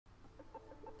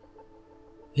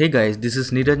Hey guys, this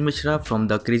is Neeraj Mishra from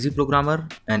The Crazy Programmer,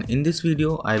 and in this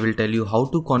video I will tell you how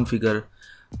to configure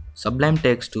Sublime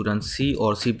text to run C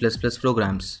or C++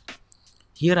 programs.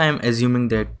 Here I am assuming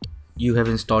that you have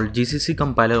installed GCC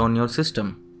compiler on your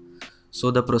system.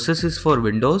 So the process is for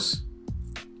Windows.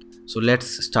 So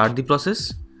let's start the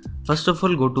process. First of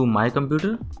all, go to My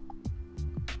Computer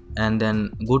and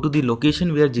then go to the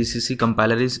location where GCC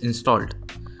compiler is installed.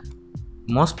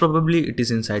 Most probably it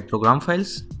is inside program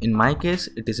files. In my case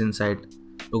it is inside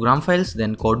program files,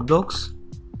 then code blocks,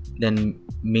 then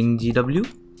mingw,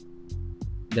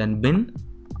 then bin.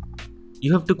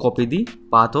 You have to copy the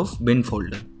path of bin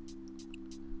folder.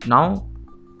 Now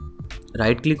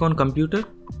right click on computer,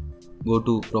 go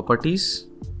to properties,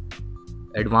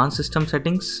 advanced system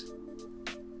settings,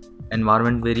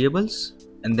 environment variables,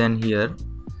 and then here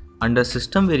under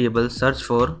system variables search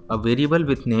for a variable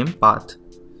with name path.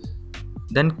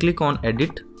 Then click on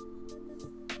edit,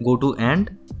 go to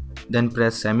end, then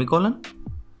press semicolon,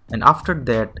 and after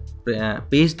that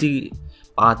paste the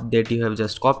path that you have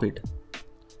just copied.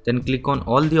 Then click on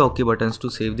all the OK buttons to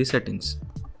save the settings.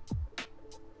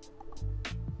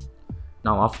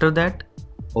 Now after that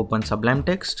open Sublime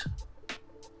Text,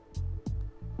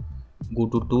 go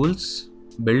to Tools,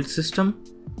 Build System,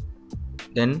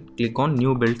 then click on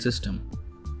New Build System.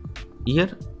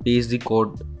 Here paste the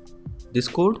code,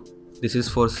 this is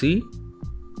for C.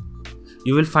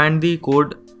 You will find the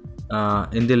code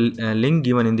in the link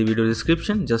given in the video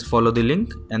description. Just follow the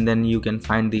link and then you can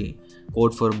find the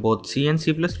code for both C and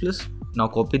C++. Now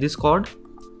copy this code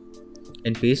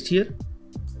and paste here.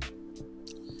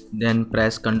 Then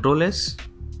press Ctrl S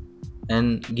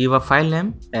and give a file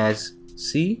name as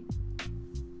C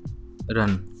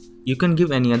run. You can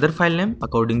give any other file name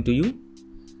according to you.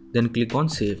 Then click on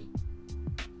save.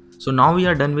 So now we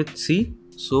are done with C.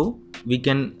 So we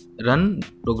can run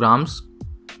programs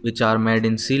which are made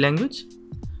in C language.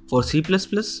 For C++,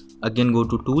 again go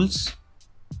to Tools,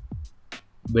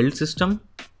 Build System,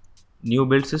 New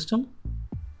Build System,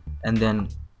 and then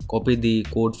copy the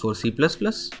code for C++.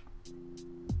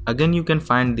 Again you can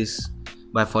find this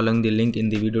by following the link in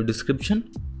the video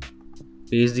description.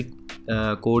 Paste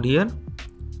the code here,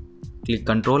 click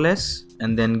Ctrl S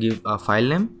and then give a file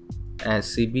name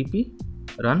as cpp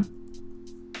run,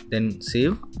 then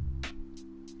save.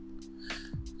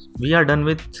 We are done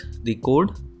with the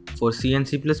code for C and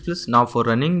C++. Now for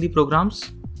running the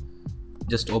programs,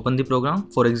 just open the program.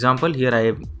 For example, here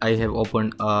I have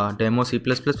opened a demo C++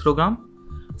 program.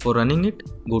 For running it,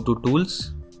 go to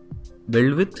Tools,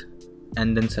 Build With,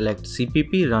 and then select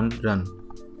cpp run.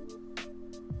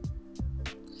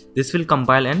 This will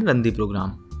compile and run the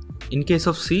program. In case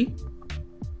of C,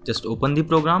 just open the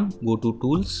program, go to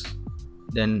Tools,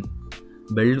 then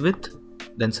Build With,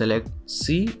 then select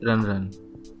C run.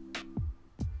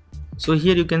 So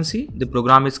here you can see the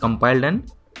program is compiled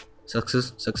and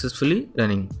successfully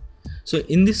running. So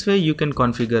in this way you can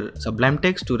configure Sublime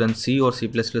Text to run C or C++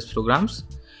 programs.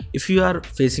 If you are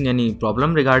facing any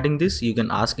problem regarding this, you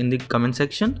can ask in the comment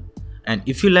section. And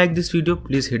if you like this video,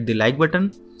 please hit the like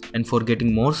button. And for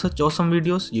getting more such awesome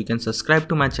videos, you can subscribe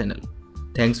to my channel.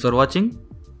 Thanks for watching.